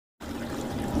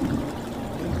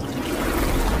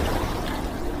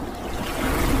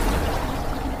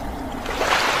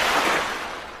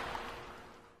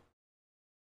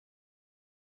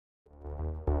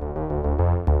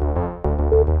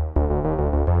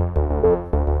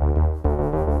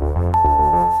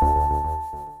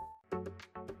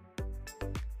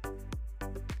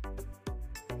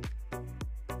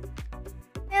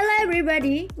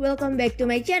everybody, welcome back to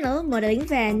my channel, Modeling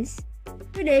Fans.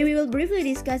 Today we will briefly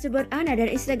discuss about another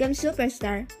Instagram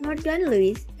superstar, Morgan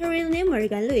Lewis. Her real name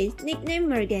Morgan Lewis, nickname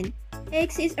Morgan.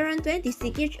 Age is around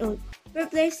 26 years old.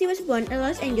 Birthplace she was born in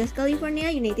Los Angeles, California,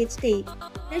 United States.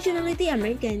 Nationality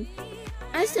American.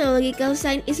 Astrological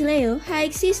sign is Leo.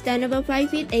 Height she stands about 5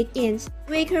 feet 8 inches.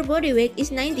 Weight her body weight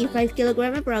is 95 kg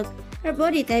approx. Her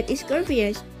body type is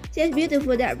curvy. She has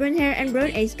beautiful dark brown hair and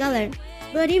brown eyes color.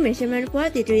 Body measurement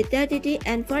 43, 33,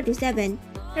 and 47.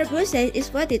 Her bust size is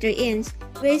 43 inches.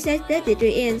 Waist size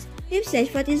 33 inches. Hip size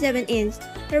 47 inches.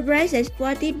 Her breast size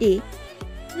 40D.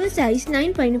 Shoe size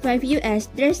 9.5 US.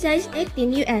 Dress size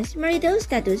 18 US. Marital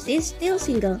status is still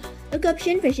single. A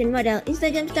caption fashion model,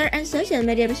 Instagram star, and social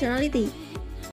media personality.